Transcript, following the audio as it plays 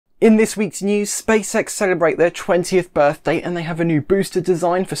In this week's news, SpaceX celebrate their 20th birthday and they have a new booster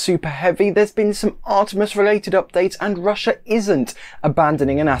design for Super Heavy. There's been some Artemis related updates and Russia isn't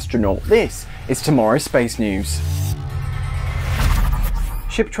abandoning an astronaut. This is TMRO Space News.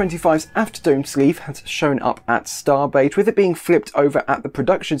 Ship 25's afterdome sleeve has shown up at Starbase, with it being flipped over at the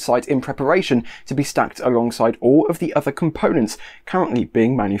production site in preparation to be stacked alongside all of the other components currently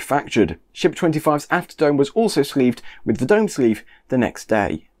being manufactured. Ship 25's afterdome was also sleeved with the dome sleeve the next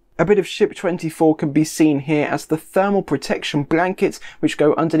day. A bit of Ship 24 can be seen here as the thermal protection blankets which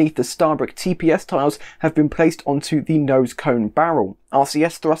go underneath the starbrick TPS tiles have been placed onto the nose cone barrel.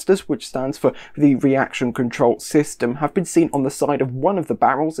 RCS thrusters, which stands for the Reaction Control System, have been seen on the side of one of the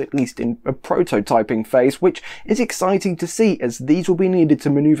barrels, at least in a prototyping phase, which is exciting to see as these will be needed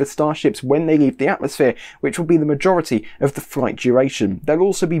to maneuver starships when they leave the atmosphere, which will be the majority of the flight duration. They'll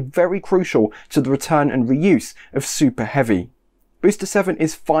also be very crucial to the return and reuse of Super Heavy. Booster 7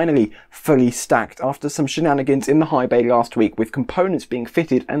 is finally fully stacked after some shenanigans in the high bay last week with components being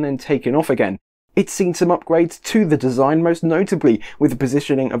fitted and then taken off again. It's seen some upgrades to the design, most notably with the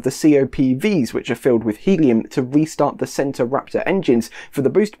positioning of the COPVs, which are filled with helium to restart the center Raptor engines for the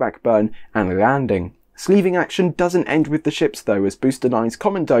boost back burn and landing. Sleeving action doesn't end with the ships though, as Booster 9's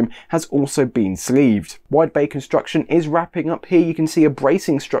common dome has also been sleeved. Wide bay construction is wrapping up here. You can see a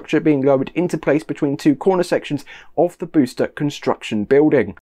bracing structure being lowered into place between two corner sections of the booster construction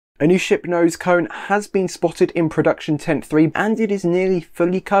building. A new ship nose cone has been spotted in production tent 3 and it is nearly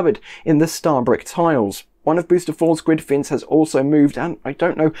fully covered in the starbrick tiles. One of Booster 4's grid fins has also moved, and I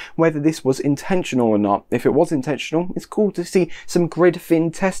don't know whether this was intentional or not. If it was intentional, it's cool to see some grid fin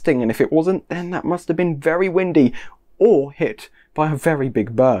testing, and if it wasn't, then that must have been very windy or hit by a very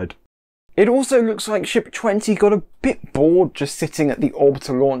big bird. It also looks like Ship 20 got a bit bored just sitting at the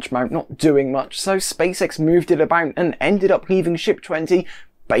orbital launch mount not doing much, so SpaceX moved it about and ended up leaving Ship 20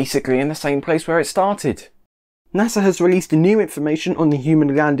 basically in the same place where it started. NASA has released new information on the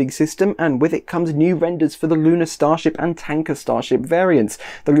human landing system, and with it comes new renders for the Lunar Starship and Tanker Starship variants.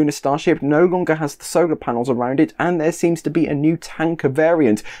 The Lunar Starship no longer has the solar panels around it, and there seems to be a new tanker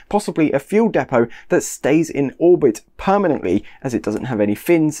variant, possibly a fuel depot that stays in orbit permanently as it doesn't have any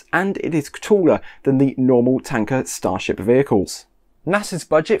fins, and it is taller than the normal Tanker Starship vehicles. NASA's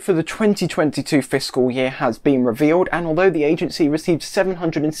budget for the 2022 fiscal year has been revealed, and although the agency received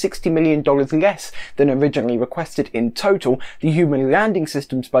 $760 million less than originally requested in total, the Human Landing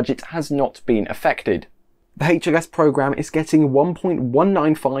System's budget has not been affected. The HLS program is getting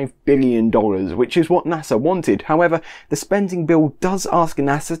 $1.195 billion, which is what NASA wanted. However, the spending bill does ask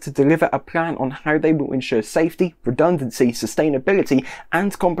NASA to deliver a plan on how they will ensure safety, redundancy, sustainability,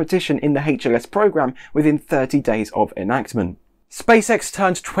 and competition in the HLS program within 30 days of enactment. SpaceX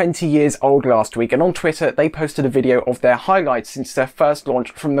turned 20 years old last week, and on Twitter they posted a video of their highlights since their first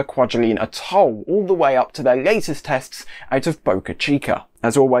launch from the Kwajalein Atoll, all the way up to their latest tests out of Boca Chica.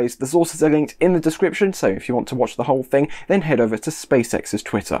 As always, the sources are linked in the description, so if you want to watch the whole thing, then head over to SpaceX's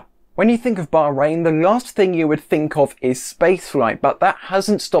Twitter. When you think of Bahrain, the last thing you would think of is spaceflight, but that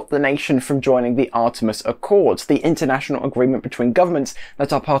hasn't stopped the nation from joining the Artemis Accords, the international agreement between governments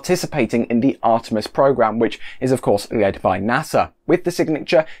that are participating in the Artemis program, which is of course led by NASA. With the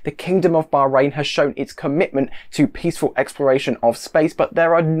signature, the Kingdom of Bahrain has shown its commitment to peaceful exploration of space, but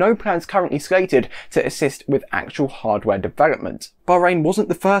there are no plans currently slated to assist with actual hardware development. Bahrain wasn't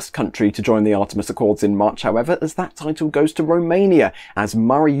the first country to join the Artemis Accords in March, however, as that title goes to Romania, as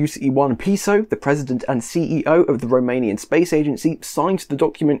Marius-Ioan Piso, the president and CEO of the Romanian Space Agency, signed the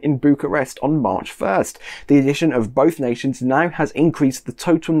document in Bucharest on March 1st. The addition of both nations now has increased the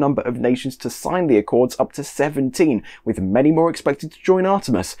total number of nations to sign the Accords up to 17, with many more expected to join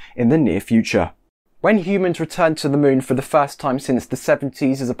Artemis in the near future. When humans return to the moon for the first time since the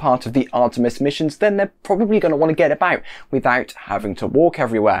 70s as a part of the Artemis missions, then they're probably going to want to get about without having to walk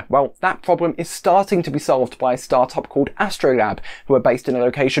everywhere. Well, that problem is starting to be solved by a startup called Astrolab, who are based in a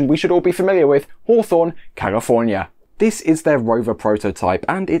location we should all be familiar with, Hawthorne, California. This is their rover prototype,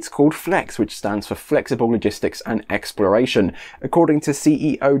 and it's called FLEX, which stands for Flexible Logistics and Exploration. According to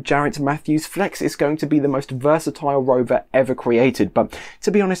CEO Jarrett Matthews, FLEX is going to be the most versatile rover ever created, but to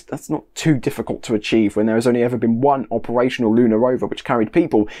be honest, that's not too difficult to achieve when there has only ever been one operational lunar rover which carried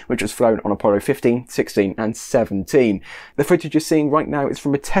people, which was flown on Apollo 15, 16 and 17. The footage you're seeing right now is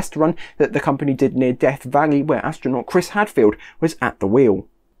from a test run that the company did near Death Valley, where astronaut Chris Hadfield was at the wheel.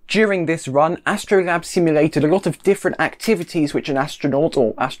 During this run, Astrolab simulated a lot of different activities which an astronaut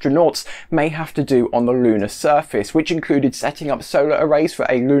or astronauts may have to do on the lunar surface, which included setting up solar arrays for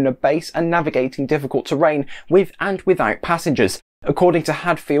a lunar base and navigating difficult terrain with and without passengers. According to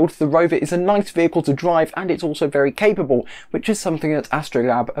Hadfield, the rover is a nice vehicle to drive and it's also very capable, which is something that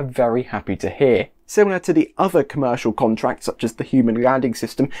Astrolab are very happy to hear. Similar to the other commercial contracts such as the Human Landing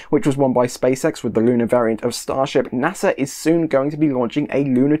System, which was won by SpaceX with the lunar variant of Starship, NASA is soon going to be launching a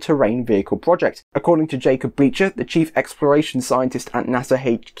lunar terrain vehicle project. According to Jacob Bleacher, the chief exploration scientist at NASA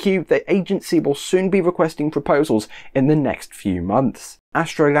HQ, the agency will soon be requesting proposals in the next few months.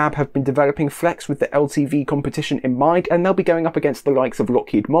 Astrolab have been developing Flex with the LTV competition in mind, and they'll be going up against the likes of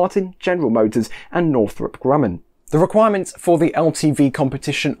Lockheed Martin, General Motors and Northrop Grumman. The requirements for the LTV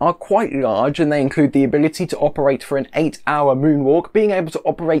competition are quite large, and they include the ability to operate for an 8-hour moonwalk, being able to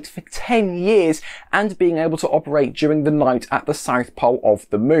operate for 10 years, and being able to operate during the night at the South Pole of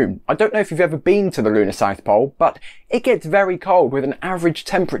the Moon. I don't know if you've ever been to the lunar South Pole, but it gets very cold with an average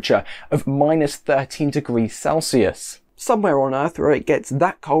temperature of -13°C. Somewhere on Earth where it gets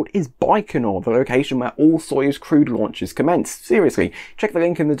that cold is Baikonur, the location where all Soyuz crewed launches commence. Seriously, check the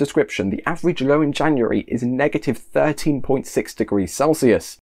link in the description. The average low in January is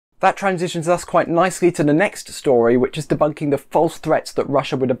 -13.6°C. That transitions us quite nicely to the next story, which is debunking the false threats that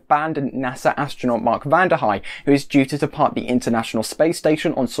Russia would abandon NASA astronaut Mark Vande, who is due to depart the International Space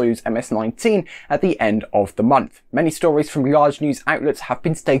Station on Soyuz MS-19 at the end of the month. Many stories from large news outlets have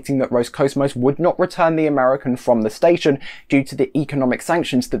been stating that Roscosmos would not return the American from the station due to the economic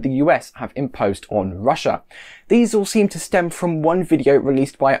sanctions that the US have imposed on Russia. These all seem to stem from one video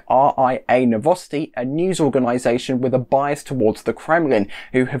released by RIA Novosti, a news organisation with a bias towards the Kremlin,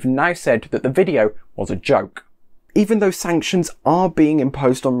 who have now said that the video was a joke. Even though sanctions are being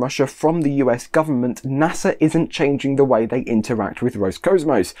imposed on Russia from the US government, NASA isn't changing the way they interact with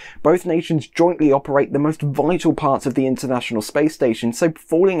Roscosmos. Both nations jointly operate the most vital parts of the International Space Station, so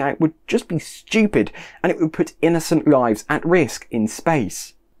falling out would just be stupid, and it would put innocent lives at risk in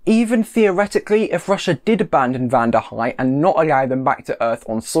space. Even theoretically, if Russia did abandon Vande and not allow them back to Earth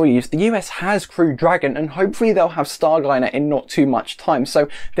on Soyuz, the US has Crew Dragon and hopefully they'll have Starliner in not too much time, so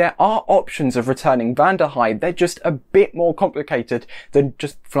there are options of returning Vande. They're just a bit more complicated than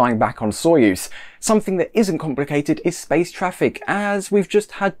just flying back on Soyuz. Something that isn't complicated is space traffic, as we've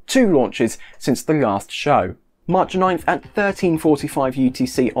just had 2 launches since the last show. March 9th at 13:45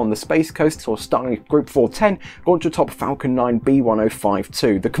 UTC on the Space Coast saw Starlink Group 410 launch atop Falcon 9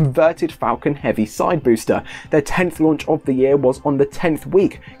 B1052, the converted Falcon Heavy side booster. Their 10th launch of the year was on the 10th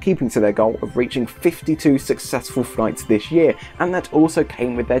week, keeping to their goal of reaching 52 successful flights this year, and that also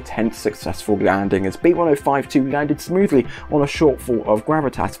came with their 10th successful landing, as B1052 landed smoothly on a shortfall of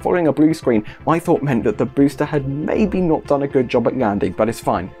gravitas. Following a blue screen I thought meant that the booster had maybe not done a good job at landing, but it's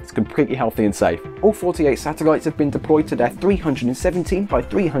fine, it's completely healthy and safe. All 48 satellites have been deployed to their 317 by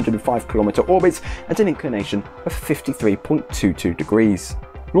 305 kilometer orbits at an inclination of 53.22 degrees.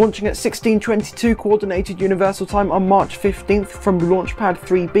 Launching at 16:22 Coordinated Universal Time on March 15th from Launchpad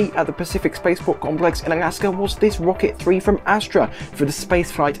 3B at the Pacific Spaceport Complex in Alaska was this Rocket 3 from Astra for the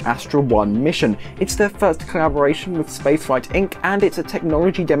Spaceflight Astra 1 mission. It's their first collaboration with Spaceflight Inc. and it's a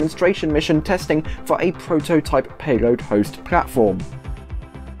technology demonstration mission testing for a prototype payload host platform.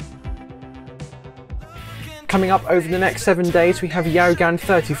 Coming up over the next 7 days, we have Yaogan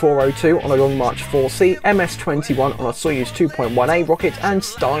 3402 on a Long March 4C, MS-21 on a Soyuz 2.1A rocket, and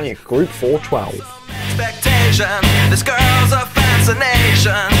Starlink Group 412. Expectation, this girl's a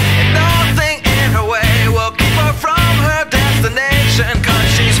fascination, and nothing in her way will keep her from her destination, 'cause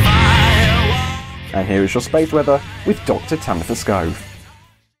she's fire. And here is your space weather with Dr. Tamitha Skov.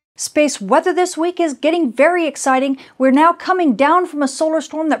 Space weather this week is getting very exciting. We're now coming down from a solar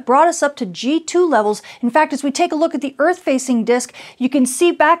storm that brought us up to G2 levels. In fact, as we take a look at the Earth-facing disk, you can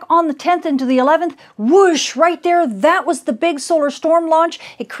see back on the 10th into the 11th, whoosh, right there, that was the big solar storm launch.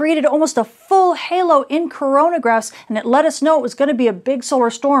 It created almost a full halo in coronagraphs, and it let us know it was going to be a big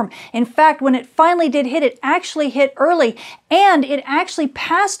solar storm. In fact, when it finally did hit, it actually hit early, and it actually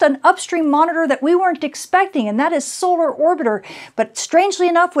passed an upstream monitor that we weren't expecting, and that is Solar Orbiter. But strangely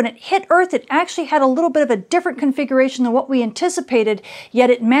enough, when it hit Earth, it actually had a little bit of a different configuration than what we anticipated, yet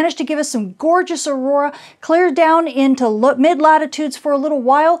it managed to give us some gorgeous aurora, cleared down into mid-latitudes for a little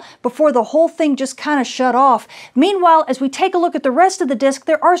while before the whole thing just kind of shut off. Meanwhile, as we take a look at the rest of the disk,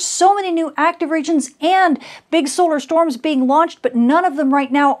 there are so many new active regions and big solar storms being launched, but none of them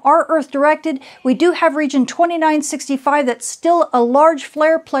right now are Earth-directed. We do have region 2965 that's still a large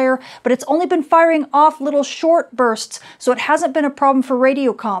flare player, but it's only been firing off little short bursts, so it hasn't been a problem for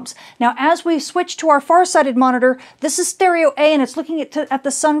radio comms. comps. Now, as we switch to our far-sighted monitor, this is stereo A and it's looking at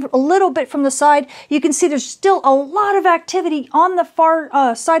the sun a little bit from the side. You can see there's still a lot of activity on the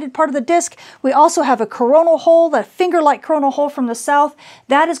far-sighted part of the disk. We also have a coronal hole, that finger-like coronal hole from the south.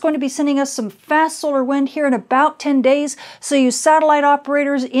 That is going to be sending us some fast solar wind here in about 10 days. So you satellite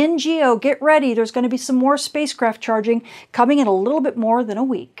operators in GEO, get ready. There's going to be some more spacecraft charging coming in a little bit more than a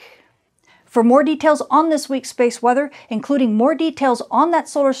week. For more details on this week's space weather, including more details on that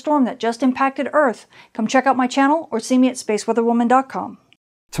solar storm that just impacted Earth, come check out my channel or see me at spaceweatherwoman.com.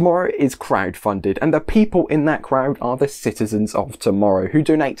 Tomorrow is crowd-funded, and the people in that crowd are the citizens of tomorrow, who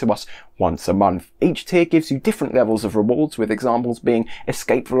donate to us once a month. Each tier gives you different levels of rewards, with examples being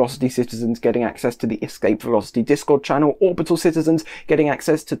Escape Velocity citizens getting access to the Escape Velocity Discord channel, Orbital citizens getting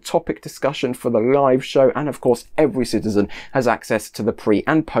access to topic discussion for the live show, and of course every citizen has access to the pre-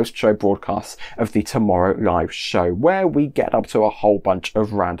 and post-show broadcasts of the Tomorrow live show, where we get up to a whole bunch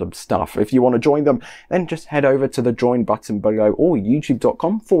of random stuff. If you want to join them, then just head over to the join button below or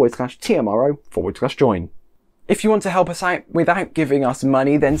youtube.com/TMRO/join. If you want to help us out without giving us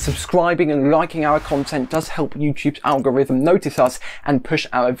money, then subscribing and liking our content does help YouTube's algorithm notice us and push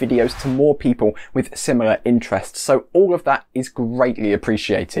our videos to more people with similar interests. So all of that is greatly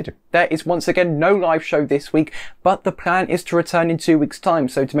appreciated. There is once again no live show this week, but the plan is to return in 2 weeks' time.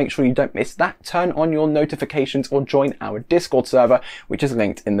 So to make sure you don't miss that, turn on your notifications or join our Discord server, which is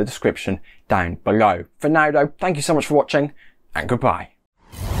linked in the description down below. For now though, thank you so much for watching and goodbye.